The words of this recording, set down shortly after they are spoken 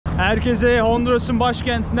Herkese Honduras'ın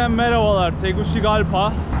başkentinden merhabalar.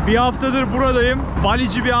 Tegucigalpa. Bir haftadır buradayım.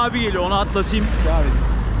 Balici bir abi geliyor, onu atlatayım.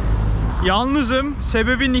 Yalnızım.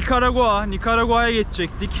 Sebebi Nikaragua'ya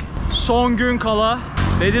geçecektik. Son gün kala.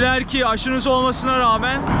 Dediler ki aşınız olmasına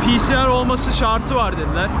rağmen PCR olması şartı var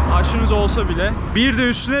dediler. Aşınız olsa bile. Bir de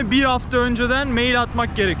üstüne bir hafta önceden mail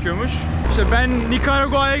atmak gerekiyormuş. İşte ben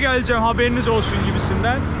Nikaragua'ya geleceğim, haberiniz olsun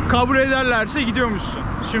gibisinden. Kabul ederlerse gidiyormuşsun.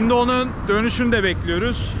 Şimdi onun dönüşünü de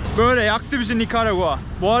bekliyoruz. Böyle yaktı bizi Nikaragua.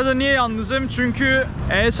 Bu arada niye yalnızım? Çünkü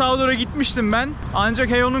El Salvador'a gitmiştim ben. Ancak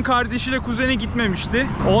Heyo'nun kardeşiyle kuzeni gitmemişti.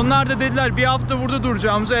 Onlar da dediler bir hafta burada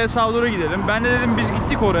duracağımıza El Salvador'a gidelim. Ben de dedim biz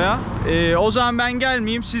gittik oraya. O zaman ben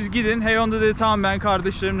gelmeyeyim, siz gidin. Heyon da dedi tamam ben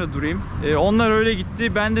kardeşlerimle durayım. Onlar öyle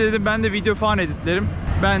gitti. Ben de dedim ben de video falan editlerim.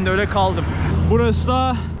 Ben de öyle kaldım. Burası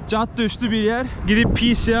da cadde üstü bir yer. Gidip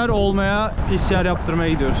PCR yaptırmaya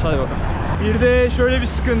gidiyoruz. Hadi bakalım. Bir de şöyle bir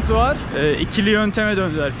sıkıntı var. İkili yönteme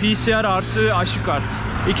döndüler. PCR artı aşı kart.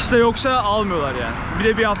 İkisi de yoksa almıyorlar yani. Bir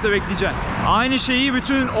de bir hafta bekleyeceksin. Aynı şeyi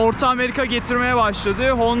bütün Orta Amerika getirmeye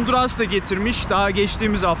başladı. Honduras da getirmiş daha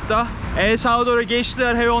geçtiğimiz hafta. El Salvador'a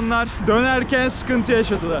geçtiler Heyonlar. Dönerken sıkıntı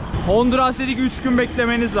yaşadılar. Honduras dedik 3 gün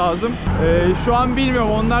beklemeniz lazım. Şu an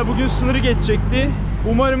bilmiyorum, onlar bugün sınırı geçecekti.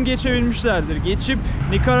 Umarım geçebilmişlerdir. Geçip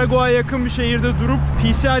Nikaragua'ya yakın bir şehirde durup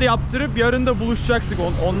PCR yaptırıp yarın da buluşacaktık.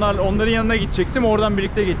 Onların yanına gidecektim. Oradan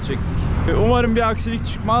birlikte geçecektik. Umarım bir aksilik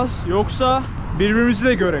çıkmaz. Yoksa birbirimizi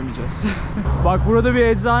de göremeyeceğiz. Bak burada bir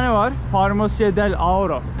eczane var. Farmacia del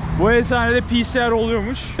Ahorro. Bu eczanede PCR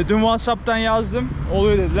oluyormuş. Dün WhatsApp'tan yazdım.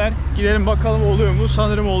 Oluyor dediler. Gidelim bakalım oluyor mu?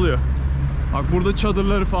 Sanırım oluyor. Bak burada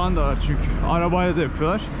çadırları falan da var çünkü. Arabayla da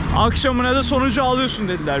yapıyorlar. Akşamına da sonucu alıyorsun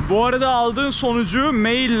dediler. Bu arada aldığın sonucu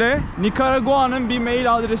maille Nikaragua'nın bir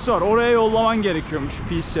mail adresi var. Oraya yollaman gerekiyormuş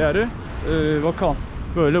PCR'ı. Bakalım.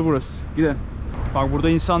 Böyle burası. Gidelim. Bak burada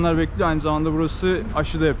insanlar bekliyor. Aynı zamanda burası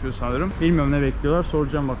aşı da yapıyor sanırım. Bilmiyorum ne bekliyorlar.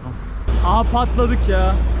 Soracağım bakalım. Aha patladık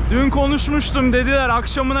ya. Dün konuşmuştum, dediler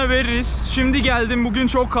akşamına veririz. Şimdi geldim, bugün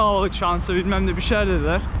çok kalabalık şansa bilmem ne bir şeyler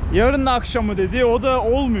dediler. Yarın da akşamı dedi, o da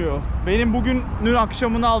olmuyor. Benim bugünün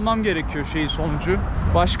akşamını almam gerekiyor sonucu.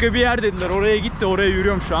 Başka bir yer dediler, oraya git de oraya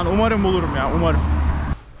yürüyorum şu an. Umarım bulurum ya, umarım.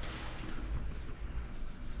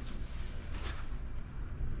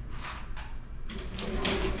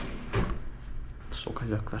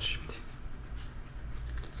 Sokacaklar şimdi.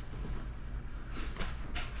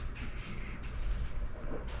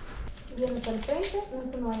 Viene por el frente,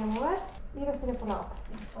 no se me vaya a mover y respire por la boca.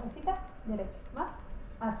 Suavecita, derecha. Más.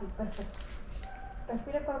 Así, perfecto.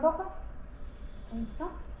 Respire por boca. Eso.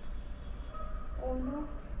 1,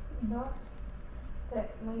 2, 3.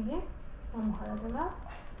 Muy bien. Vamos al otro lado.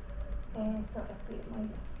 Eso, respire. Muy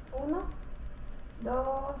bien. 1, 2,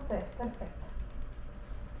 3. Perfecto.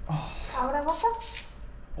 Ahora boca.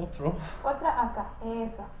 Otra acá.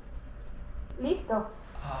 Eso. Listo.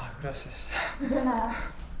 Gracias. De nada.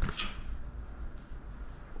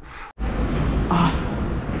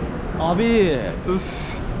 Abi üf.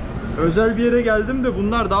 Özel bir yere geldim de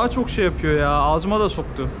bunlar daha çok şey yapıyor ya. Ağzıma da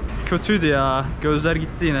soktu. Kötüydü ya. Gözler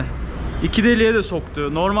gitti yine. 2 deliğe de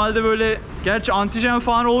soktu. Normalde böyle, gerçi antijen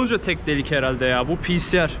falan olunca tek delik herhalde ya. Bu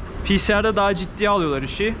PCR. PCR'da daha ciddiye alıyorlar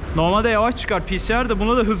işi. Normalde yavaş çıkar PCR de,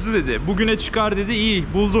 buna da hızlı dedi. Bugüne çıkar dedi,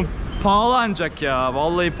 iyi buldum. Pahalı ancak ya.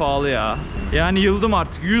 Vallahi pahalı ya. Yani yıldım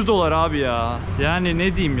artık. $100 abi ya. Yani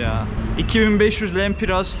ne diyeyim ya. 2500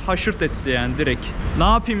 lempiras haşırt etti yani direkt. Ne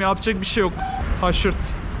yapayım, yapacak bir şey yok.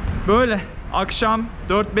 Haşırt. Böyle. Akşam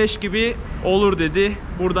 4-5 gibi olur dedi.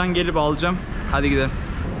 Buradan gelip alacağım. Hadi gidelim.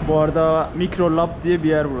 Bu arada Mikro Lab diye bir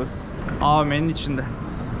yer burası. AVM'nin içinde.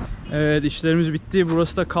 Evet, işlerimiz bitti.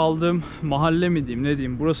 Burası da kaldığım mahalle mi diyeyim, ne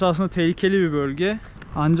diyeyim. Burası aslında tehlikeli bir bölge.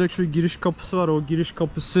 Ancak şu giriş kapısı var. O giriş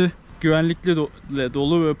kapısı güvenlikle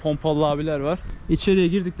dolu ve pompalı abiler var. İçeriye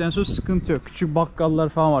girdikten sonra sıkıntı yok. Küçük bakkallar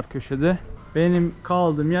falan var köşede. Benim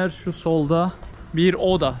kaldığım yer şu solda. Bir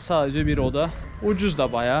oda. Sadece bir oda. Ucuz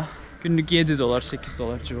da bayağı. Günlük $7,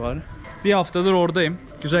 $8 civarı. Bir haftadır oradayım.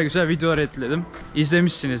 Güzel güzel videolar etledim.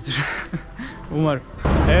 İzlemişsinizdir. Umarım.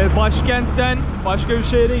 Evet, başkentten başka bir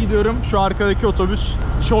şehre gidiyorum. Şu arkadaki otobüs.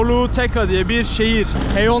 Choluteca diye bir şehir.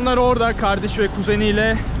 Heyonlar orada, kardeş ve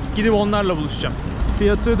kuzeniyle. Gidip onlarla buluşacağım.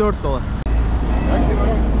 Fiyatı $4.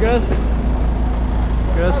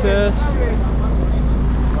 Gracias.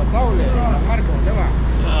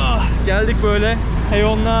 Geldik böyle.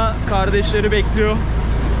 Heyon'la kardeşleri bekliyor.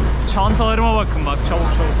 Çantalarıma bakın bak,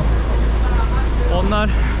 çabuk çabuk. Onlar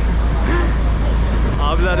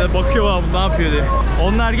abiler de bakıyor ne yapıyor diye.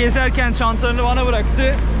 Onlar gezerken çantalarını bana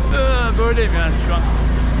bıraktı. Böyleyim yani şu an.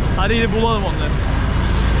 Hadi gidip bulalım onları.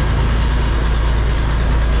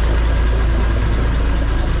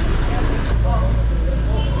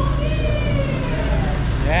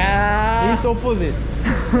 It's opposite.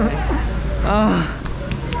 Ah.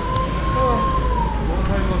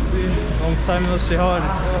 Long time no see. How are you?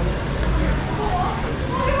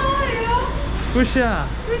 Kusha.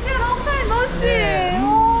 Kusha, long time no see.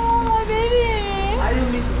 Oh, my baby.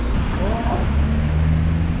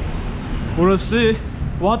 Burası,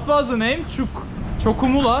 what was the name?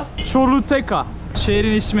 Çokumula, Choluteca.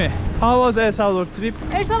 Şehrin ismi. How was El Salvador trip?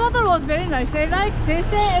 El Salvador was very nice. They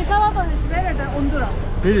say El Salvador is better than Honduras.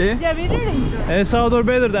 Really? Yeah, we really enjoyed. El Salvador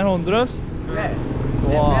better than Honduras? Yes.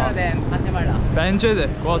 Wow. Better than Guatemala. Bence de.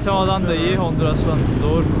 Guatemala'dan da iyi, Honduras'tan.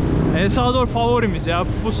 Doğru. El Salvador favorimiz ya,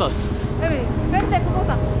 Pusas. Evet, ben de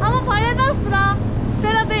kukosa. Ama palyadastra,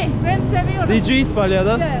 fena değil. Ben seviyorum. Did you eat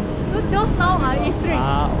palyadas? Yeah. Just now I eat three.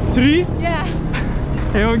 Aa, 3?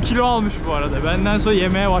 Yeah. 10 kilo almış bu arada. Benden sonra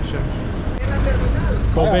yemeye başlamış.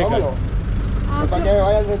 Copeca. Para que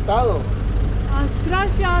vaya sentado.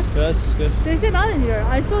 Gracias. Gracias. They said not in here.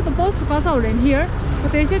 I saw the bus to Casa in here,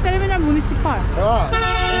 but they said terminal municipal. Ah,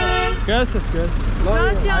 Gracias, gracias. I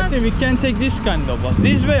Gracias. think we can take this kind of bus.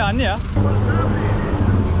 This way anne ya.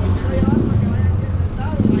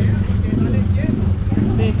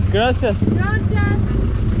 Please, gracias. Gracias.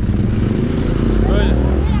 Böyle.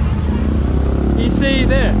 İyi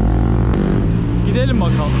de. Gidelim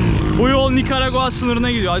bakalım. Bu yol Nikaragua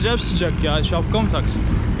sınırına gidiyor. Acayip sıcak ya. Şapka mı taksın?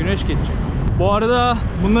 Güneş geçecek. Bu arada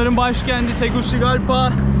bunların başkenti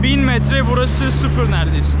Tegucigalpa 1000 metre, burası 0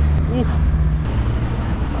 neredeyse. Uf.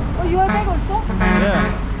 Oh, you are back also? Yeah.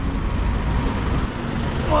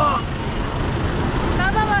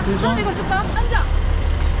 Nada más. This one? ¿Dónde está? Anda.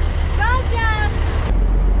 Gracias.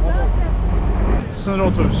 Sınır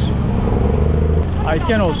otobüs. I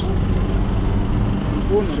can also.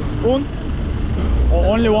 Un? Oh,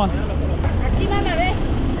 only one. Aquí nada, ve.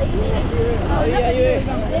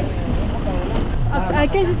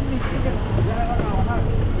 Aquí.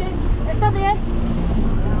 ¿Está bien?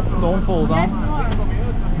 Don't fall down. Yes.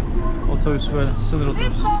 Otobüs böyle, sınır otobüs.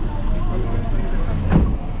 Listo.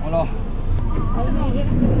 hola. Gracias.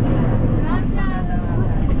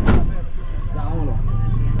 Ya vámonos.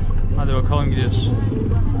 Hadi bakalım gidiyoruz.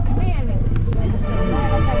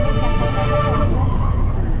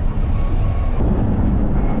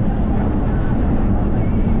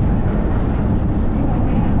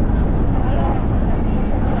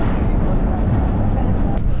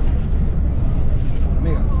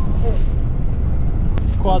 Amiga.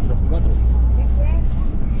 4. 4.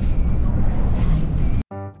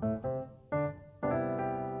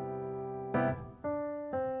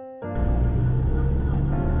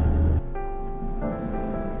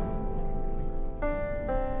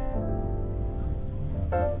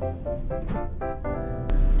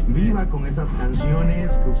 Viva con esas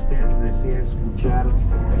canciones que usted desea escuchar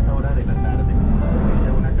a esta hora de la tarde, ya que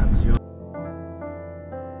sea una canción.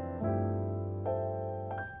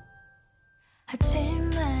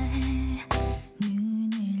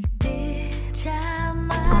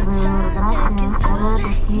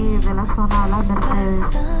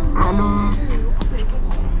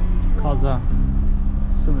 Kaza.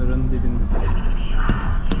 Sınırın dibinde.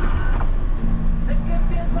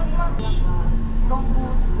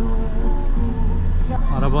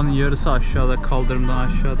 Arabanın yarısı aşağıda, kaldırımdan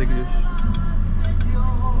aşağıda gidiyoruz.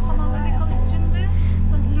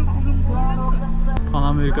 Pan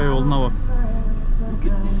Amerika yoluna bak.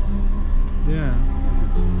 Yeah.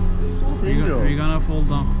 We gonna fall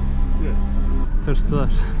down. Tırstılar.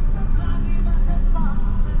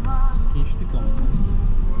 Geçtik ama sen.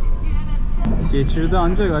 Geçirdi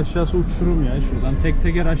ancak aşağısı uçurum ya şuradan. Tek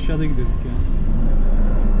teker aşağıda gidiyorduk yani.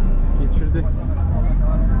 Geçirdi.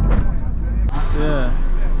 Yeah.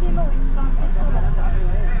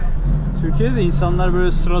 Türkiye'de insanlar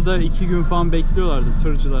böyle sırada 2 gün falan bekliyorlardı,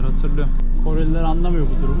 tırcılar, hatırlıyorum. Koreliler anlamıyor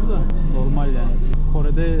bu durumu da, normal yani.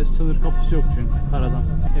 Kore'de sınır kapısı yok çünkü karadan,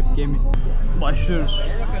 hep gemi. Başlıyoruz.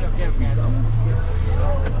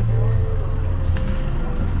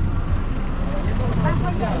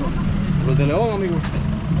 Lo tenemos, amigo.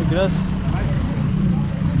 Biraz.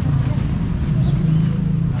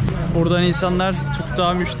 Buradan insanlar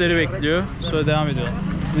tuktağı müşteri bekliyor. Sonra devam ediyorlar.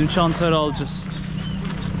 Dün çantaları alacağız.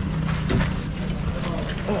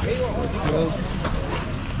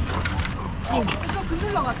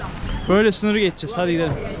 Böyle sınırı geçeceğiz. Hadi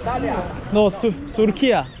gidelim. No,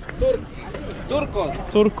 Türkiye. Turco.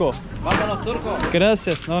 Turco. Vámonos, Turco.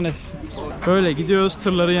 Gracias. No necesito. Böyle gidiyoruz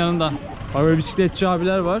tırların yanından. Bak böyle bisikletçi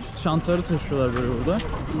abiler var. Çantaları taşıyorlar böyle burada.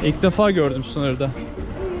 İlk defa gördüm sınırda.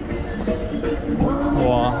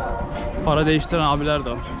 Wow. Para değiştiren abiler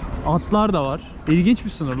de var. Atlar da var. İlginç bir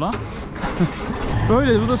sınır lan.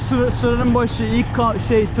 Böyle bu da sıranın başı ilk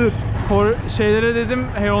tır. Şeylere dedim,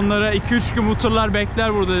 onlara 2-3 gün bu tırlar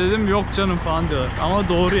bekler burada dedim. Yok canım falan diyorlar. Ama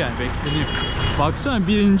doğru yani, bekleniyor. Baksana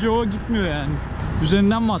birinci o gitmiyor yani.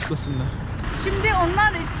 Üzerinden mi atlasınlar? Şimdi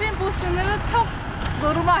onlar için bu sınırı çok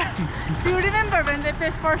zoru var. Do you remember when they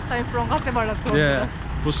passed first time from Guatemala to Yeah. Honduras?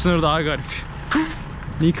 Bu sınır daha garip.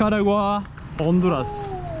 Nikaragua, Honduras.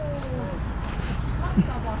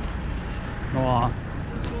 Oha.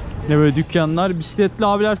 Ne böyle dükkanlar, bisikletli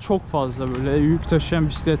abiler çok fazla, böyle yük taşıyan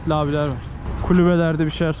bisikletli abiler var. Kulübelerde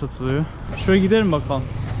bir şeyler satılıyor. Şuraya gidelim bakalım.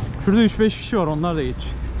 Şurada 3-5 kişi var, onlar da geç.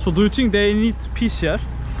 So do you think they need PCR?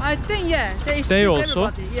 I think yeah, they They excuse also?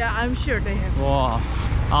 everybody. Yeah, I'm sure they have.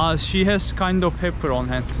 Wow. She has kind of pepper on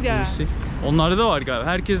hand. Yeah. You see? Onlarda da var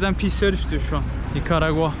galiba. Herkesten PCR istiyor şu an.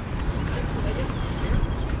 Nikaragua.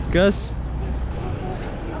 Guys.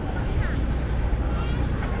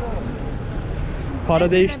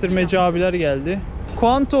 Para değiştirmeci abiler geldi.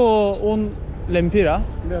 Cuánto un lempira?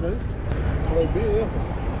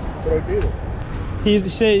 He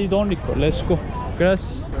say don't record. Let's go.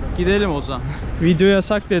 Gracias. Gidelim o zaman. Video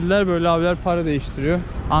yasak dediler, böyle abiler para değiştiriyor.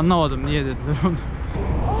 Anlamadım niye dediler onu.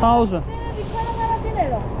 1000.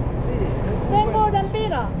 Tengo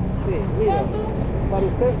lempira. Sí, mira. Para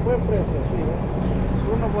usted, buen precio, sí, ¿ves?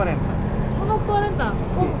 1.40. 1.40.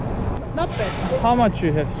 Not bad. How much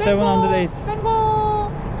you have? 708. Tengo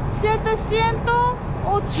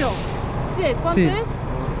 708. Sí, ¿cuánto Sí. es?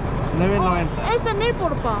 9.90. Este 1000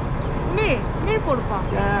 porfa. 1000 porfa.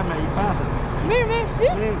 Ya, me ahí pasa. 1000, ¿sí?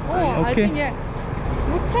 1000, Oh, I okay. think yeah.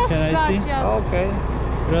 Muchas Can I see? gracias. Ok.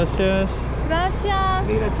 Gracias. Gracias.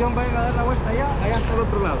 Dirección, vayan a dar la vuelta allá, allá por el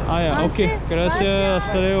otro lado. Ah ya, Ay, okay. sí. Gracias. Gracias.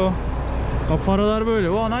 Hasta luego. Bak paralar böyle.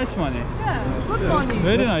 Wow, nice money. Yeah, good morning.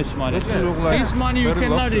 Very nice money. This money you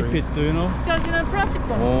cannot repeat, do you know? Because in a plastic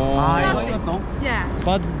one. Plastic. Yeah,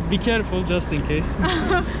 But be careful just in case.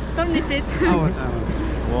 don't repeat.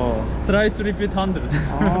 Try to repeat 100.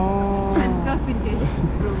 Just in case.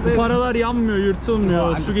 Bu paralar yanmıyor,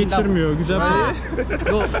 yırtılmıyor, su geçirmiyor. Güzel para.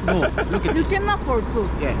 Go, go. Look at You can afford to.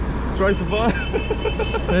 Yeah. Try to buy.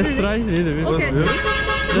 Let's try. Really? Okay.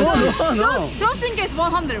 No. Just in case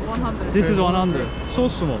 100. This is 100. So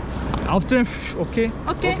small. After, okay.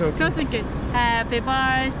 Okay, just in case. Happy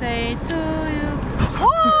birthday to you.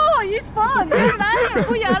 Oh, it's fun. Very nice.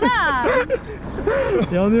 Bu yana.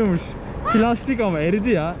 Yanıyormuş. Plastik ama eridi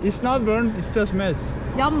ya. It's not burned, it's just melt.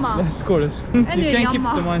 Yanma. Let's go, let's go. You Anyway, can keep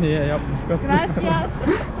yanma. the money. Yeah, yapma. Gracias.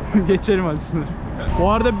 Geçelim hadi sınır.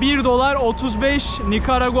 Bu arada $1 35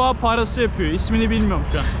 Nikaragua parası yapıyor. İsmini bilmiyorum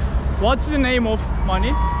şu an. What's the name of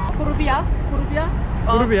money? Curubia.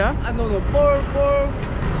 Curubia. No,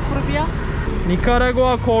 Curubia.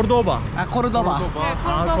 Nicaragua Cordoba. Córdoba.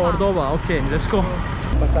 Ah, Cordoba. Okay, let's go.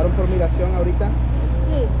 Pasaron por migración ahorita.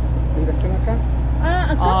 Sí. Migración acá.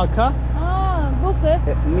 Ah, acá. Acá. Ah, no sé.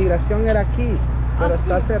 Migración era aquí, pero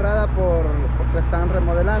está cerrada porque la estaban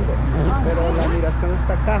remodelando. Pero la migración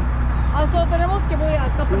está acá. Ah, solo tenemos que voy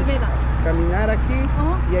acá Sí. primero. Caminar aquí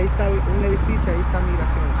Ajá. y ahí está un edificio, ahí está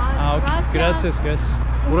migración. Ah, okay. Gracias, gracias.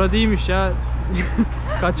 Bura değilmiş ya.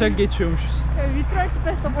 Kaçak geçiyormuşuz. We try to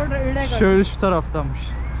pass the border illegal. Şöyle şu taraftanmış.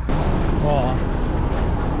 Aa.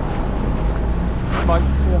 Bak.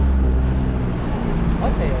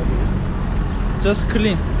 Just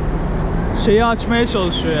clean. Şeyi açmaya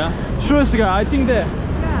çalışıyor ya. Şurası galiba. I think de.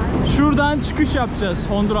 Şuradan çıkış yapacağız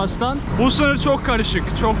Honduras'tan. Bu sınır çok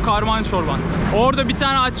karışık. Çok karman çorban. Orada bir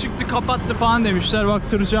tane açıktı, kapattı falan demişler. Bak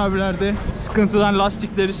tırcı abiler de sıkıntıdan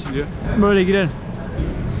lastikleri siliyor. Böyle girelim.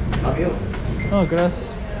 Oh,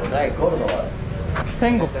 gracias.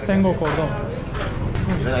 Tengo cordón.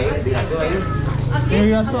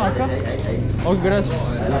 Migración acá. Oh, gracias.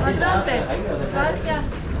 Adelante. Gracias.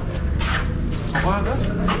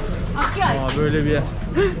 Aquí hay. Aa, böyle bir yer.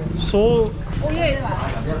 Soğuk. Oye,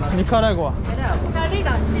 Nikaragua.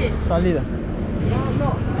 salida, sí. Salida.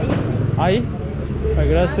 Ahí.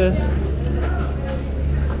 Gracias.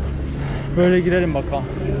 Böyle girelim bakalım.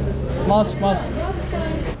 Mask.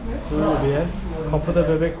 Böyle bir yer. Kapıda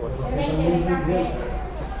bebek var.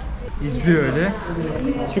 İzliyor öyle.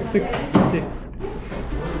 Çıktık. Bitti.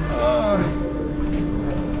 Ay.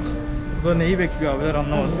 Burada neyi bekliyor abiler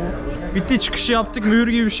anlamadım. Bitti, çıkışı yaptık. Mühür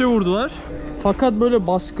gibi bir şey vurdular. Fakat böyle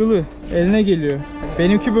baskılı. Eline geliyor.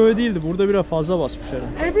 Benimki böyle değildi. Burada biraz fazla basmışlar.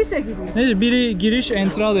 Elbise gibi. Neyse, biri giriş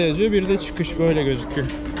entrada yazıyor, biri de çıkış, böyle gözüküyor.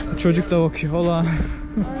 Çocuk da bakıyor. Hola.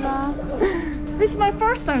 Hola. This is my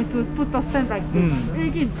first time to put a stand like this.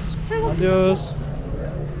 İlginç. Adios.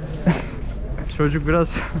 Çocuk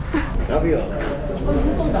biraz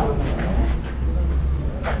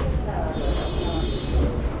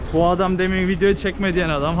Bu adam demin videoyu çekme diyen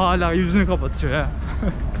adam hala yüzünü kapatıyor ya.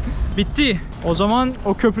 Bitti. O zaman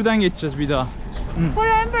o köprüden geçeceğiz bir daha. For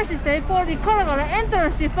embassy stay for Nicaragua,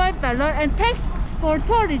 entrance fee $5 and tax for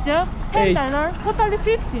tourism $10. Totally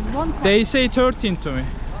 15. They say 13 to me.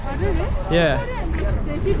 Really? Yeah.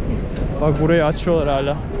 Say 15. Bak burayı açıyorlar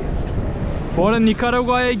hala. Bu arada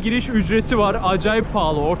Nikaragua'ya giriş ücreti var. Acayip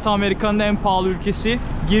pahalı. Orta Amerika'nın en pahalı ülkesi.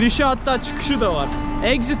 Girişi hatta çıkışı da var.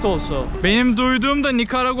 Exit also. Benim duyduğumda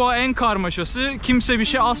Nikaragua en karmaşası. Kimse bir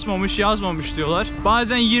şey asmamış, yazmamış diyorlar.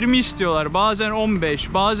 Bazen 20 istiyorlar, bazen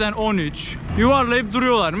 15, bazen 13. Yuvarlayıp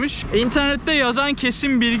duruyorlarmış. İnternette yazan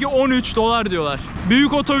kesin bilgi $13 diyorlar.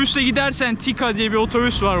 Büyük otobüsle gidersen Tika diye bir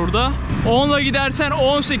otobüs var burada. Onunla gidersen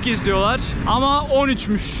 18 diyorlar. Ama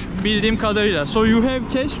 13'müş bildiğim kadarıyla. So you have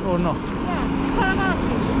cash or no?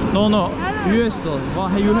 No. US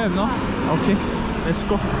dollar. You have no? Okay. Let's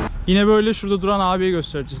go. Yine böyle şurada duran abiye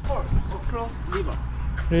göstereceğiz.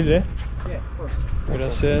 Really? Yeah, of course.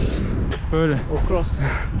 Gracias. Böyle. Across.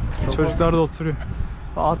 Çocuklar da oturuyor.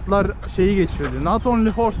 Atlar şeyi geçiyor diyor. Not only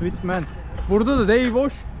horse with men. Burada da they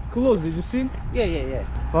wash clothes, did you see? Yeah.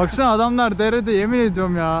 Baksana adamlar derede, yemin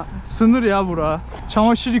ediyorum ya. Sınır ya bura.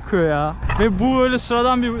 Çamaşır yıkıyor ya. Ve bu öyle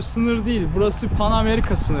sıradan bir sınır değil. Burası Pan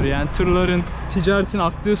Amerika sınırı, yani tırların, ticaretin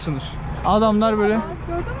aktığı sınır. Adamlar böyle...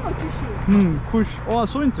 Gördün mü kuşu? Kuş. Oh,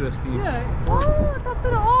 so interesting. Yeah. Oh,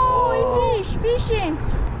 tatlı. Oh, fishing.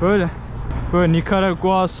 Böyle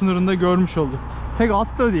Nikaragua sınırında görmüş olduk. Tek at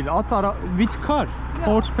da değil. At with car.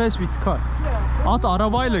 Horse pass with car. At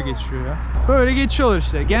arabayla geçiyor ya. Böyle geçiyorlar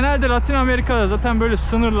işte. Genelde Latin Amerika'da zaten böyle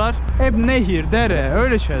sınırlar hep nehir, dere,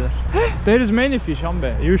 öyle şeyler. There is many fish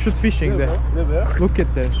ambe. You should fishing there. Look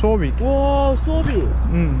at that. So big. Wow, so big.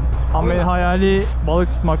 Ambe'nin hayali balık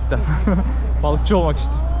tutmakta. Balıkçı olmak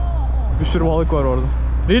istiyor. Bir sürü balık var orada.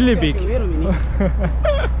 Really big.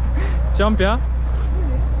 Jump ya.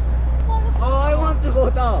 Oh, I want to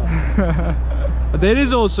go down. There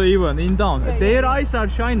is also even in down. Their eyes are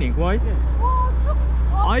shining. Why?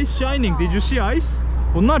 Eyes shining. Did you see eyes?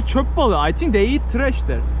 Bunlar çöp balığı. I think they eat trash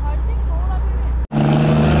there.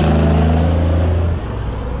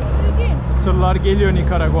 Tırlar geliyor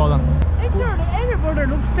Nikaragua'dan. Actually, every border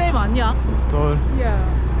looks same ya. Doğru. Yeah.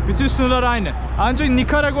 Bütün sınırlar aynı. Ancak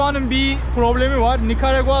Nikaragua'nın bir problemi var.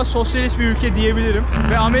 Nikaragua sosyalist bir ülke diyebilirim.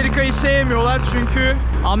 Ve Amerika'yı sevmiyorlar çünkü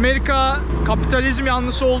Amerika kapitalizm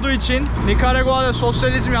yanlısı olduğu için, Nikaragua'da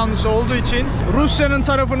sosyalizm yanlısı olduğu için Rusya'nın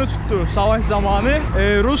tarafını tuttu savaş zamanı.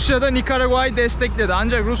 Rusya da Nikaragua'yı destekledi.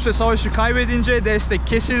 Ancak Rusya savaşı kaybedince destek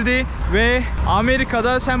kesildi ve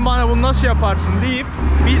Amerika'da sen bana bunu nasıl yaparsın deyip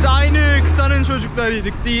biz aynı kıtanın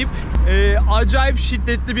çocuklarıydık deyip acayip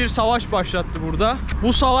şiddetli bir savaş başlattı burada.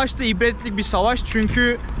 Bu savaş da ibretlik bir savaş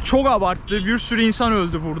çünkü çok abarttı. Bir sürü insan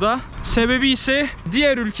öldü burada. Sebebi ise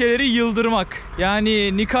diğer ülkeleri yıldırmak.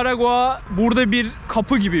 Yani Nikaragua burada bir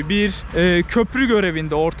kapı gibi, bir köprü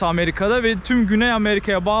görevinde Orta Amerika'da ve tüm Güney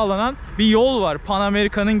Amerika'ya bağlanan bir yol var. Pan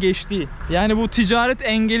Amerika'nın geçtiği. Yani bu ticaret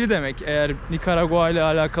engeli demek eğer Nikaragua ile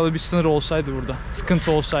alakalı bir sınır olsaydı burada.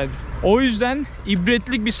 Sıkıntı olsaydı. O yüzden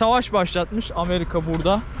ibretlik bir savaş başlatmış Amerika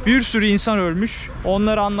burada. Bir sürü insan ölmüş.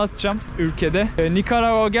 Onları anlatacağım ülkede.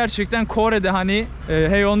 Nikaragua gerçekten Kore'de hani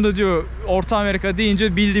hey onda diyor Orta Amerika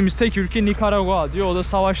deyince bildiğimiz tek ülke Nikaragua diyor. O da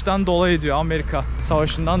savaştan dolayı diyor, Amerika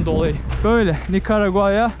savaşından dolayı. Böyle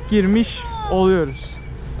Nikaragua'ya girmiş oluyoruz.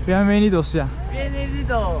 Bienvenidos ya.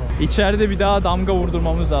 Bienvenido. İçeride bir daha damga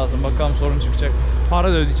vurdurmamız lazım. Bakalım sorun çıkacak.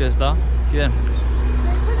 Para da ödeyeceğiz daha. Gidelim.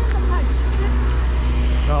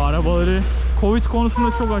 Ya arabaları Covid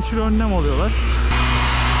konusunda çok aşırı önlem alıyorlar.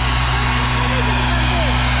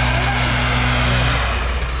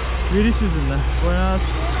 Virüs yüzünden. Buenas.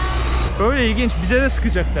 Böyle ilginç. Bize de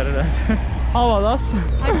sıkacaklar herhalde. Havalas.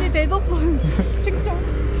 Hadi dedo çıkacağım.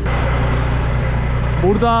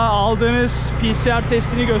 Burada aldığınız PCR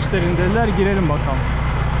testini gösterin dediler. Girelim bakalım.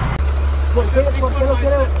 ¿Por qué lo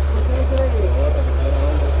quiere?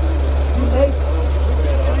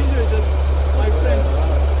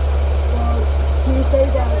 He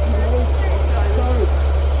said that sorry.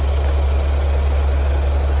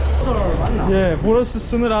 Yeah, burası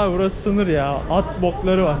sınır abi, burası sınır ya. At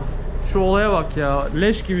bokları var. Şu olaya bak ya.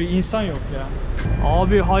 Leş gibi insan yok ya.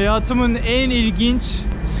 Abi hayatımın en ilginç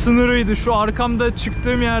sınırıydı. Şu arkamda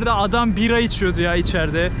çıktığım yerde adam bira içiyordu ya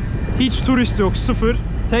içeride. Hiç turist yok, sıfır.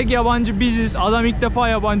 Tek yabancı biziz. Adam ilk defa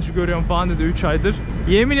yabancı görüyorum falan dedi 3 aydır.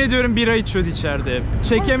 Yemin ediyorum bira içiyordu içeride.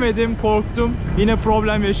 Çekemedim, korktum. Yine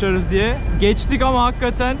problem yaşarız diye. Geçtik ama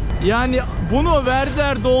hakikaten yani bunu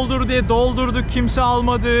verdiler doldur diye doldurduk. Kimse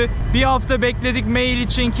almadı. Bir hafta bekledik mail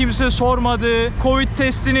için. Kimse sormadı. Covid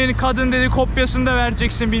testinin kadın dedi kopyasını da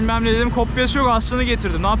vereceksin bilmem ne dedim. Kopyası yok, aslını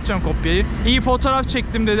getirdim. Ne yapacağım kopyayı? İyi fotoğraf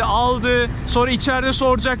çektim dedi. Aldı. Sonra içeride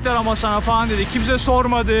soracaklar ama sana falan dedi. Kimse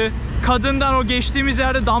sormadı. kadından o geçtiğimiz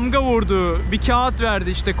yerde damga vurdu. Bir kağıt verdi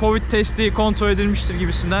işte, Covid testi kontrol edilmiştir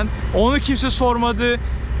gibisinden. Onu kimse sormadı.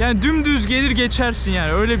 Yani dümdüz gelir geçersin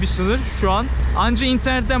yani, öyle bir sınır şu an. Ancak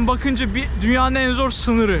internetten bakınca dünyanın en zor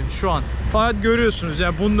sınırı şu an. Fakat görüyorsunuz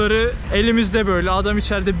yani bunları elimizde böyle, adam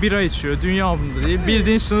içeride bira içiyor. Dünya bunda değil.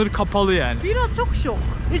 Bildiğin sınır kapalı yani. Bira çok şok.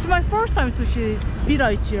 It's my first time to see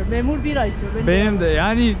bira içiyor. Memur bira içiyor. Benim de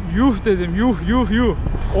yani yuh dedim, yuh.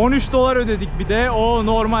 13 dolar ödedik bir de, o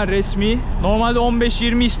normal resmi. Normalde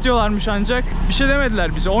 15-20 istiyorlarmış ancak bir şey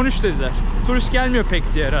demediler bize, 13 dediler. Turist gelmiyor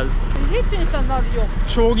pek diye herhalde. Hiç insanlar yok.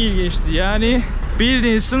 Çok ilginçti yani,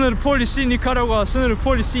 bildiğin sınır polisi, Nikaragua sınır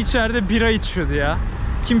polisi içeride bira içiyordu ya.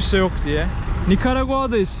 Kimse yok diye.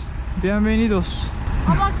 Nikaragua'dayız. Bienvenidos.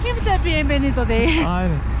 Ama kimse bienvenido değil.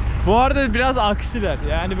 Aynen. Bu arada biraz aksiler.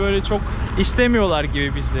 Yani böyle çok istemiyorlar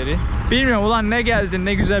gibi bizleri. Bilmiyorum, ulan ne geldin,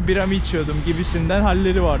 ne güzel biramı içiyordum gibisinden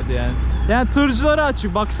halleri vardı yani. Yani tırcılara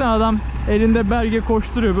açık. Baksana, adam elinde belge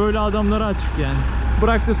koşturuyor. Böyle adamlara açık yani.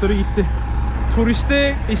 Bıraktı tırı gitti.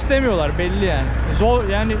 Turiste istemiyorlar belli yani. Zor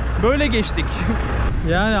yani, böyle geçtik.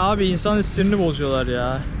 Yani abi insan sinirini bozuyorlar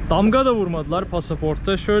ya. Damga da vurmadılar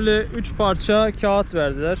pasaportta. Şöyle 3 parça kağıt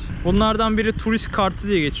verdiler. Bunlardan biri turist kartı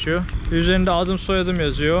diye geçiyor. Üzerinde adım soyadım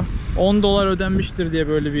yazıyor. 10 dolar ödenmiştir diye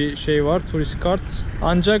böyle bir şey var, turist kart.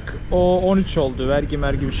 Ancak o 13 oldu. Vergi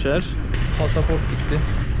bir şeyler. Pasaport gitti.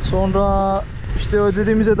 Sonra işte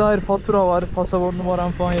ödediğimize dair fatura var. Pasaport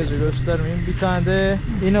numaram falan yazıyor. Göstermeyeyim. Bir tane de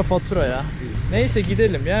yine fatura ya. Neyse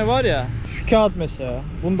gidelim. Yani var ya, şu kağıt mesela.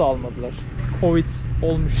 Bunu da almadılar. Covid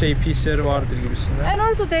olmuş şey, PCR'i vardır gibisinden. And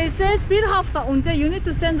also they said bir hafta önce you need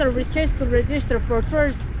to send a request to register for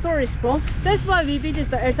tourist form. That's why we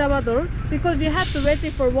visit El Salvador, because we have to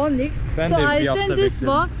wait for 1 week. Ben so de I bir hafta sent this bekledim.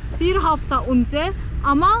 one bir hafta önce.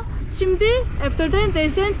 Ama şimdi after that they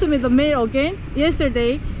sent to me the mail again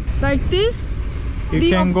yesterday like this. You We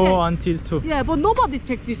can go upset. until 2. Yeah, but nobody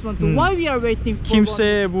checked this one too. Why we are waiting for 1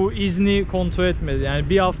 Kimse week? bu izni kontrol etmedi. Yani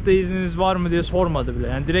bir hafta izniniz var mı diye sormadı bile.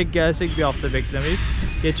 Yani direkt gelsek bir hafta beklemeyip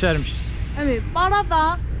geçermişiz. I mean,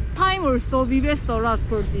 parada time also we waste a lot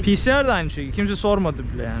for this. PCR de aynı şekilde. Kimse sormadı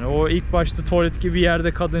bile yani. O ilk başta tuvalet gibi bir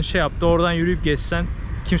yerde kadın şey yaptı. Oradan yürüyüp geçsen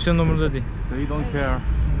kimsenin umurunda değil. They don't care.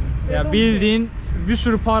 Ya bildiğin bir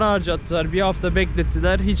sürü para harcattılar. Bir hafta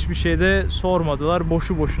beklettiler. Hiçbir şey de sormadılar.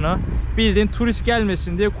 Boşu boşuna. Bildiğin turist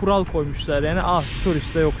gelmesin diye kural koymuşlar. Yani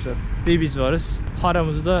turist de yok zaten. Bir biz varız.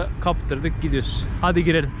 Paramızı da kaptırdık, gidiyoruz. Hadi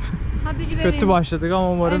girelim. Hadi gidelim. Kötü başladık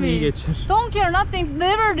ama umarım iyi Evet. geçer. Don't care nothing.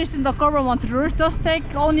 Never listen the government rules. Just take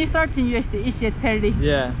only 13 USD each telly.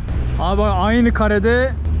 Yeah. Abi bak, aynı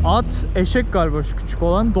karede at, eşek galiba şu küçük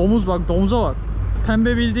olan. Domuz, bak domuza bak.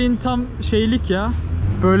 Pembe bildiğin tam şeylik ya.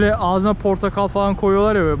 Böyle ağzına portakal falan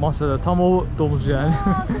koyuyorlar ya böyle masada. Tam o domuz yani.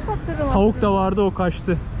 Tavuk da vardı, o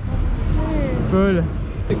kaçtı. Böyle.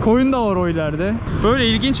 Koyun da var o ileride. Böyle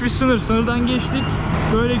ilginç bir sınır. Sınırdan geçtik.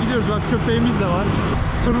 Böyle gidiyoruz. Bak köpeğimiz de var.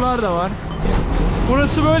 Tırlar da var.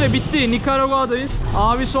 Burası böyle bitti. Nikaragua'dayız.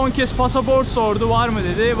 Abi son kez pasaport sordu. Var mı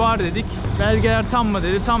dedi. Var dedik. Belgeler tam mı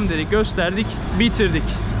dedi. Tam dedik. Gösterdik. Bitirdik.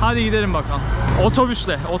 Hadi gidelim bakalım.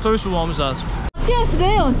 Otobüsle. Otobüs bulmamız lazım. ¿Qué es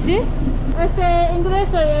León, sí?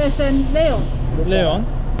 Inglés es León. Leon.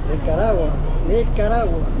 Nicaragua.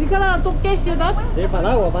 Nicaragua, ¿tú qué ciudad? Sí,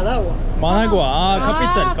 Managua. Managua.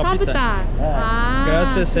 Capital. Capital.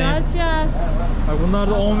 Gracias, señor. Gracias. Bak bunlar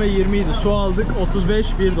da 10 ve 20 idi. Su aldık.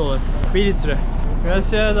 35, 1 dolar. 1 litre.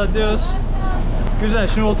 Gracias, adios. Güzel.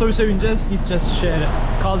 Şimdi otobüse bineceğiz. Gideceğiz şehre.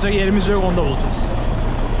 Kalacak yerimiz yok. Onu da bulacağız.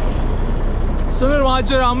 Sınır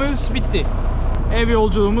maceramız bitti. Ev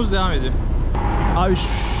yolculuğumuz devam ediyor. Abi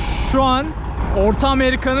şu an Orta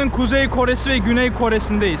Amerika'nın Kuzey Kore'si ve Güney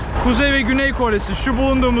Kore'sindeyiz. Kuzey ve Güney Kore'si, şu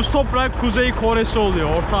bulunduğumuz toprak Kuzey Kore'si oluyor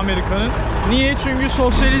Orta Amerika'nın. Niye? Çünkü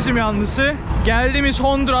sosyalizm yanlısı. Geldiğimiz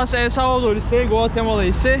Honduras, El Salvador ise, Guatemala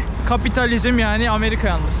ise kapitalizm yani Amerika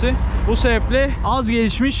yanlısı. Bu sebeple az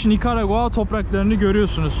gelişmiş Nikaragua topraklarını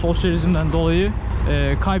görüyorsunuz. Sosyalizmden dolayı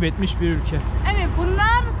kaybetmiş bir ülke. Evet,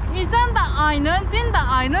 bunlar insan da aynı, din de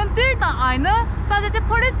aynı, dil de aynı. Sadece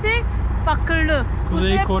politik farklı.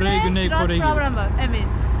 Kuzey Kore, Güney Kore gibi. Evet.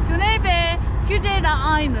 Güney ve Kuzey de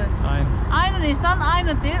aynı. Aynen. Aynı insan, aynı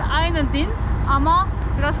dil, aynı din ama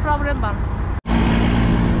biraz problem var.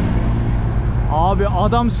 Abi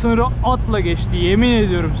adam sınırı atla geçti, yemin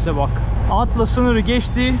ediyorum size bak. Atla sınırı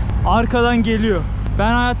geçti, arkadan geliyor.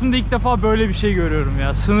 Ben hayatımda ilk defa böyle bir şey görüyorum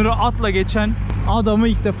ya. Sınırı atla geçen adamı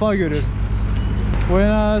ilk defa görüyorum.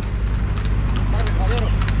 Buenas.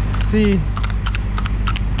 Sí.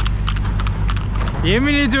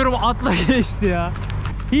 Yemin ediyorum atla geçti ya.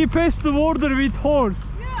 He passed the border with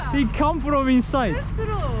horse. He come from inside.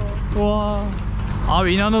 True. Wow.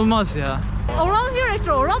 Abi inanılmaz ya. Around here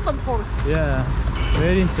actually a lot of horse. Yeah,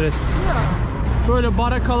 very interesting. Böyle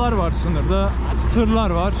barakalar var sınırda, tırlar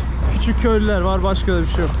var, küçük köylüler var, başka da bir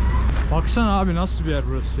şey yok. Baksana abi nasıl bir yer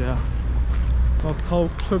burası ya. Bak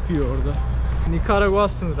tavuk çöp yiyor orada. Nikaragua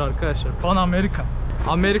sınırı arkadaşlar, Pan Amerika.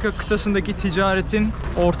 Amerika kıtasındaki ticaretin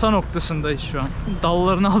orta noktasındayız şu an.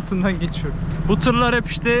 Dalların altından geçiyor. Bu tırlar hep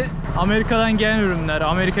işte Amerika'dan gelen ürünler,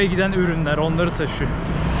 Amerika'ya giden ürünler, onları taşıyor.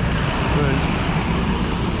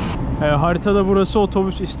 Böyle. Haritada burası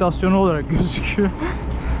otobüs istasyonu olarak gözüküyor.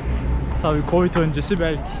 Tabii Covid öncesi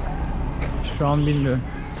belki. Şu an bilmiyorum.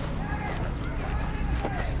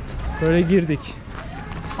 Böyle girdik.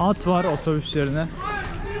 At var otobüs yerine.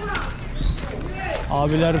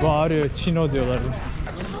 Abiler bağırıyor. Çino diyorlar.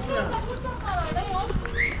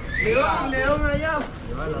 León allá.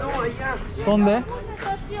 No, allá. ¿Dónde?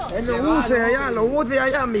 Los buses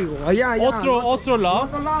allá, amigo. Allá. Otro lado. Al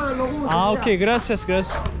otro lado, los buses. Ah, ok, gracias.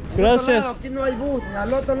 Gracias. Aquí no hay bus.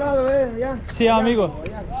 Al otro lado, allá. Sí, amigo.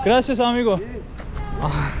 Gracias, amigo.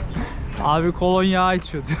 Abi kolonya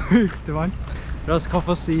içiyordu büyük ihtimal. Biraz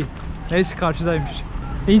kafası iyi. Neyse karşıdaymış.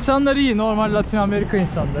 İnsanları iyi, normal Latin Amerika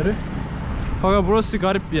insanları. Fakat burası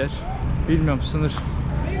garip bir yer. Bilmiyorum, sınır.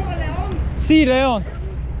 Sí, León.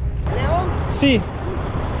 Sí.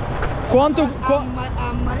 ¿Cuánto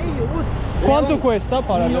cuesta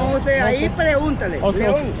para León? No sé, ahí pregúntale. Okay,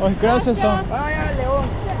 okay. Gracias. Vaya, León.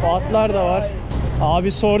 Atlar da var.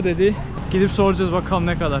 Abi sor dedi. Gidip soracağız bakalım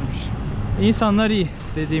ne kadarmış. İnsanlar iyi.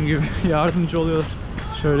 Dediğim gibi yardımcı oluyorlar.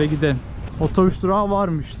 Şöyle gidelim. Otobüs durağı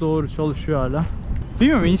varmış. Doğru, çalışıyor hala.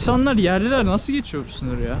 Bilmiyorum, insanlar, yerliler nasıl geçiyor bu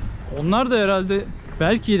sınırı ya? Onlar da herhalde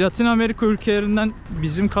belki Latin Amerika ülkelerinden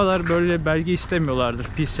bizim kadar böyle belge istemiyorlardır.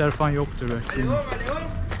 PCR falan yoktur belki.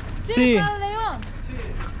 Sí, para León.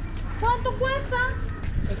 ¿Cuánto cuesta?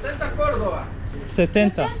 70 Córdoba.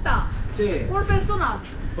 70. 70. Sí. Por persona.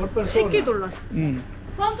 Por persona. $2. Hmm.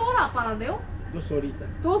 ¿Cuánto hora para León? 2 horitas.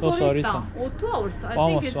 2 horitas. O 2 hours. I think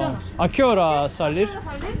Vamos, it's vamos. ¿A qué hora salir?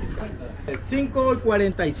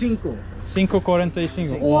 5:45.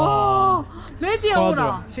 5:45. Wow, media Cuatro.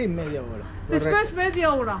 hora. Sí, media hora. Después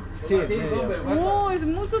media hora. Sí, media hora. Oh, es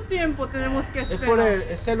mucho tiempo tenemos que Es, esperar.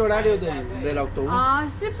 es el horario del autobús. Ah,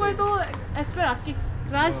 sí puedo esperar aquí.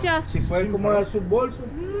 Gracias. Si puede acomodar sus bolsos,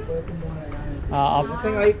 puede acomodar allá.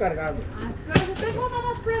 Estén ahí cargados. Gracias. Tengo una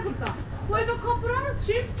más pregunta. ¿Puedo comprar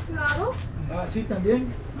chips? Claro. Ah, sí,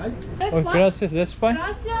 también. Ay. Después. Gracias, después.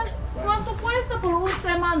 Gracias. ¿Cuánto cuesta por una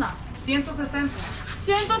semana? 160.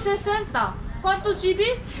 160. ¿Cuántos GB?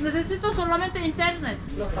 Necesito solamente internet.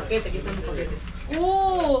 Los paquetes, aquí están los paquetes.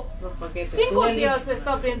 Oh, Los paquetes. 5 días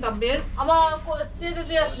está bien también. Ama 7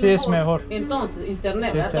 días Sí, es mejor. Entonces,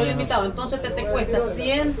 internet, Sí, ¿verdad? está Estoy mejor. invitado. Entonces te cuesta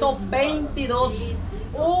 $122.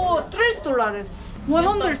 Oh, $3.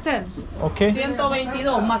 110. Ok.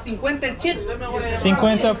 122 más 50 el chip.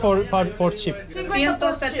 50 por chip.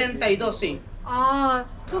 172, sí. Ah,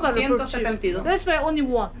 $2 172. Let's pay only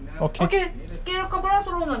one. Ok. Ok, quiero comprar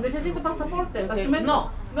solo uno. Necesito pasaporte,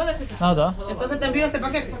 documento. No necesito. Nada. Entonces te envío este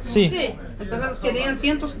paquete. Sí. Sí. Entonces serían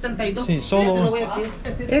 172. Sí, solo Te lo voy a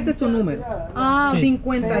escribir. Este es tu número. Ah, Sí.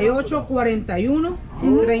 58 41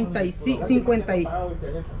 35 50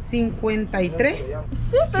 53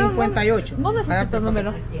 sí, pero 58. No necesito el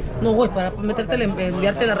número. No, es para meterte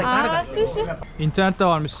enviarte la recarga. Ah, sí, sí. İnternet de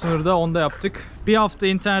varmış sınırda, onu da yaptık. Bir hafta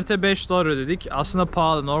internete $5 ödedik. Aslında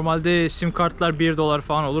pahalı. Normalde sim kartlar $1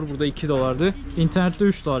 falan olur. Burada $2'dı. İnternette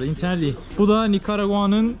 $3. İnternet iyi. Bu da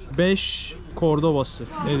Nikaragua'nın 5 Cordoba'sı.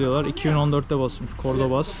 Ne diyorlar? 2014'te basmış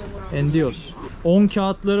Cordobas. Endios. 10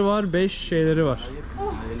 kağıtları var, 5 şeyleri var.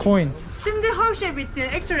 Coin. Şimdi her şey bitti.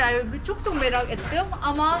 Actually, çok merak ettim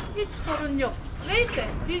ama hiç sorun yok. Neyse,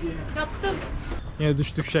 biz yaptık. Yine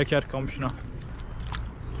düştük şeker kamışına.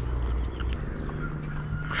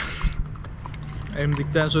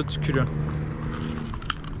 Emdikten sonra tükürüyorum.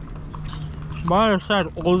 Bayağı sert,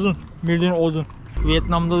 odun. Bildiğin odun.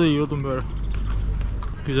 Vietnam'da da yiyordum böyle.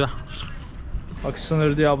 Güzel. Bak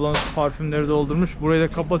Sınır diye ablamız parfümleri doldurmuş. Burayı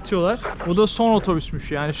da kapatıyorlar. Bu da son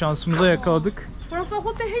otobüsmüş, yani şansımıza yakaladık. Burası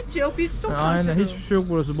otel hiç yok. Biz çok Aynen, şaşırdık. hiçbir şey yok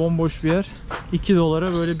burası. Bomboş bir yer.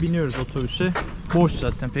 $2 böyle biniyoruz otobüse. Boş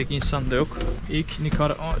zaten, pek insan da yok. İlk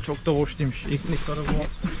Nikaragua, çok da boş değilmiş. İlk Nikaragua.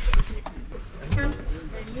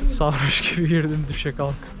 Sarhoş gibi girdim, düşe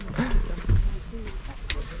kalk.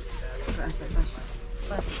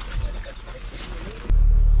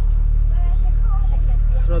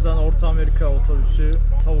 Sıradan Orta Amerika otobüsü,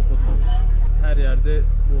 tavuk otobüsü. Her yerde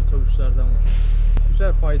bu otobüslerden var.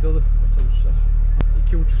 Güzel, faydalı otobüsler.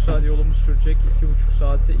 2,5 saat yolumuz sürecek. 2,5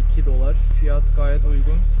 saate $2. Fiyat gayet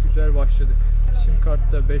uygun. Güzel başladık. Sim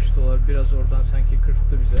kart da $5. Biraz oradan sanki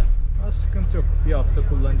kırptı bize. Ha, sıkıntı yok. Bir hafta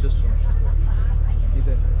kullanacağız sonuçta.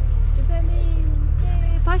 Gidelim.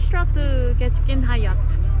 Başladı geçkin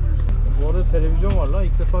hayat. Bu arada televizyon var lan,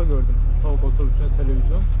 ilk defa gördüm. Tavuk otobüsüne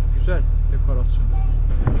televizyon. Güzel dekorasyon.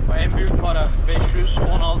 En büyük para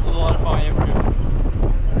 516 dolar falan yapıyor.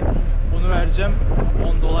 Bunu vereceğim,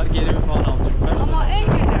 10 dolar geri falan alacağım. Kaç Ama dolar? en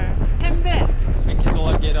güzel pembe. 8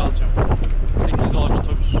 dolar geri alacağım. 8 dolar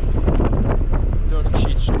otobüs. 4 kişi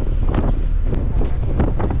için.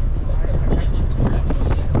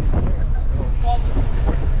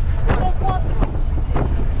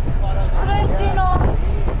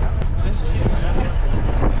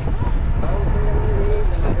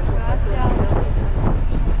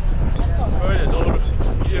 Böyle doğru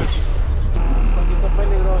gidiyoruz.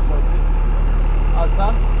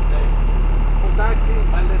 Acá Un taxi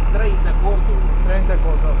vale 30 corto. 30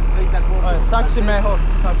 corto. 30 corto. Evet, taksi mejor.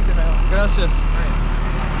 Taksi mejor. Gracias.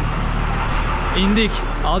 İndik.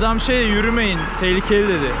 Adam yürümeyin, tehlikeli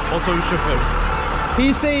dedi otobüs şoförü.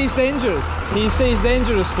 He say it's dangerous. He say it's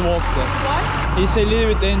dangerous to walk there. What? He say a little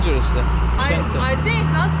bit dangerous there. I think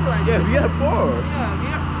it's not good. Yeah, we are poor. Yeah, we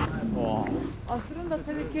are. Oh. Aslında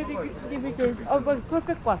tehlikeli gibi görünüyor. Aa, bak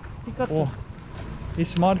köpek var. Dikkat et. Oh.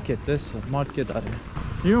 It's market, that's all. Market area.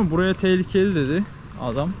 Değil mi? Buraya tehlikeli dedi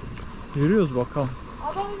adam. Yürüyoruz bakalım.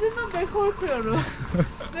 Adam yüzünden ben korkuyorum.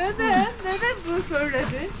 Neden? Neden bunu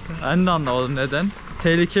söyledi? Ben de anlamadım neden.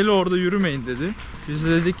 Tehlikeli, orada yürümeyin dedi. Biz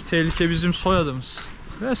de dedik tehlike bizim soyadımız.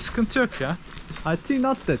 Ve sıkıntı yok ya. I think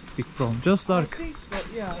not that big problem. Just dark.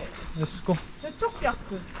 Yeah. Let's go. Ve çok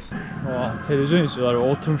yaktı. Oh, televizyon izliyorlar.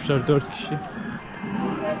 Oturmuşlar 4 kişi.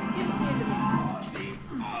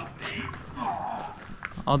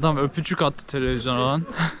 Adam öpücük attı televizyona.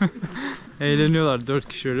 Eğleniyorlar 4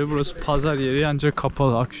 kişi öyle. Burası pazar yeri, ancak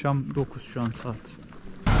kapalı. Akşam 9 şu an saat.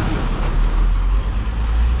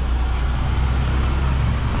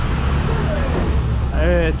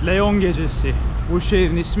 Evet, Leon gecesi. Bu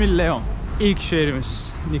şehrin ismi Leon. İlk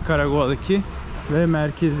şehrimiz Nikaragua'daki ve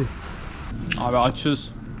merkezi. Abi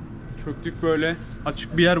açız. Çöktük böyle.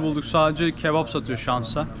 Açık bir yer bulduk. Sadece kebap satıyor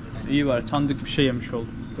şansa. İyi var. Tanıdık bir şey yemiş olduk.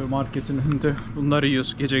 Böyle marketin önünde bunları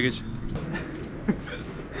yiyoruz gece gece.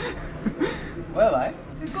 Well, I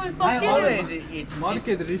I already eat.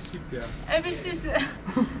 Market receipt ya. This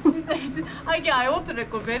I want to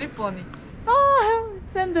record very funny. Ah,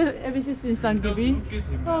 sen de ebesiz insan gibi.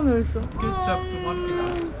 Anlıyorsun. Ketçap to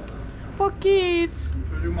market. Fakir.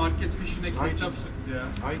 Çocuk market fişine ketçap sıktı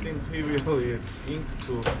ya. I think he will ink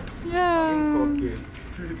to Yeah. cookies.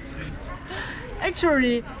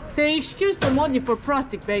 Actually, they excused the money for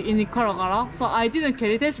plastic bag in Nicaragua, so I didn't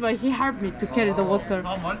carry. That's why he helped me to carry the water.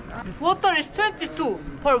 Normal. Water is 22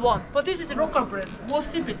 per one, but this is local brand.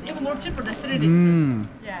 Most cheapest, even more cheaper than Sınır. Hmm.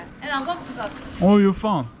 Yeah, and I got to that. Oh, you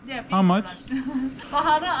found. Yeah, How much?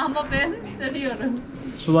 Pahalı ama ben seviyorum.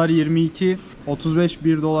 Sular 22, 35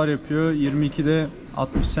 1 dolar yapıyor. 22'de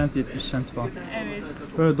 60 cent 70 cent falan. Evet.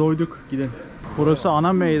 Böyle doyduk, gidelim. Burası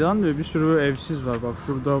ana meydan ve bir sürü evsiz var. Bak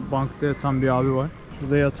şurada bankta yatan bir abi var.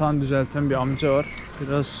 Şurada yatağını düzelten bir amca var.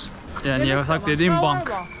 Biraz yani yatak dediğim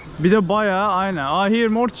bank. Bir de bayağı aynen. Ah, here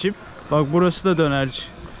more cheap. Bak burası da dönerci.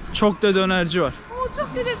 Çok da dönerci var. Oo, çok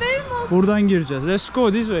güzel değil mi? Buradan gireceğiz. Let's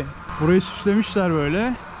go this way. Burayı süslemişler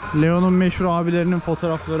böyle. Leon'un meşhur abilerinin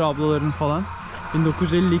fotoğrafları, ablalarının falan.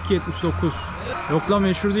 1952-79. Yok lan,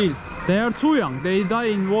 meşhur değil. They are too young. They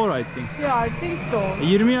die in war, I think. Yeah, I think so.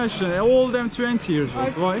 20 yaşında. All them 20 years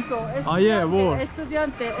old. Why? Ah yeah, war.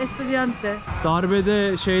 Estudiante.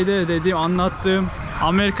 Darbede dediğim, anlattığım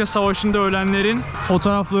Amerika Savaşı'nda ölenlerin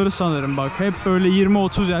fotoğrafları sanırım bak. Hep böyle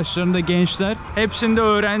 20-30 yaşlarında gençler. Hepsinde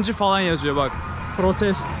öğrenci falan yazıyor bak.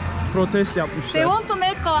 Protest yapmışlar. They want to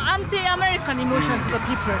make an anti-American emotion to the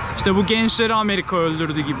people. İşte bu gençleri Amerika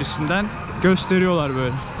öldürdü gibisinden gösteriyorlar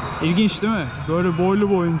böyle. İlginç değil mi? Böyle boylu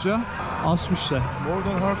boyunca asmışlar. More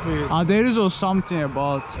than halfway. Ah, there is also something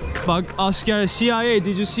about. Bak asker CIA,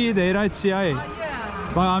 did you see? They write CIA. Yeah.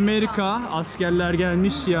 Bak Amerika, askerler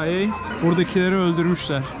gelmiş, CIA. Buradakileri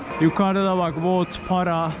öldürmüşler. Yukarıda da bak vote,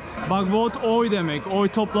 para. Bak vote oy demek. Oy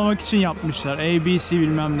toplamak için yapmışlar. ABC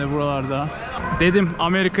bilmem ne buralarda. Dedim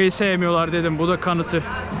Amerika'yı sevmiyorlar dedim. Bu da kanıtı.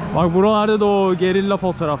 Bak buralarda da o gerilla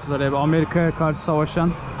fotoğrafları hep. Amerika'ya karşı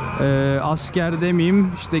savaşan asker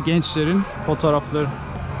demeyeyim işte gençlerin fotoğrafları.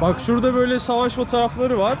 Bak şurada böyle savaş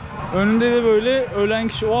fotoğrafları var. Önünde de böyle ölen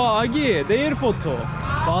kişi. Oha Agi, their foto.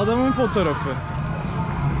 Adamın fotoğrafı.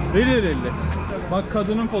 Really. Bak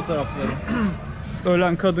kadının fotoğrafları.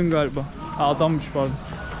 Ölen kadın galiba. Adammış pardon.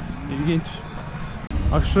 İlginç.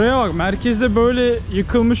 Bak şuraya bak, merkezde böyle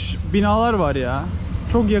yıkılmış binalar var ya.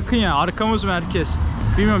 Çok yakın ya, arkamız merkez.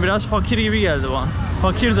 Bilmiyorum, biraz fakir gibi geldi bana.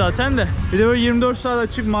 Fakir zaten de. Bir de böyle 24 saat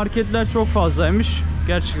açık marketler çok fazlaymış.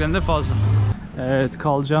 Gerçekten de fazla. Evet,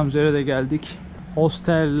 kalacağımız yere de geldik.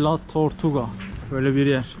 Hostel La Tortuga. Böyle bir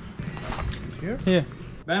yer. Here.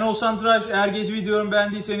 Ben Oğuzhan Tıraş. Eğer gezi videolarımı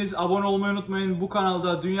beğendiyseniz abone olmayı unutmayın. Bu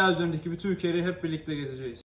kanalda dünya üzerindeki bütün ülkeleri hep birlikte gezeceğiz.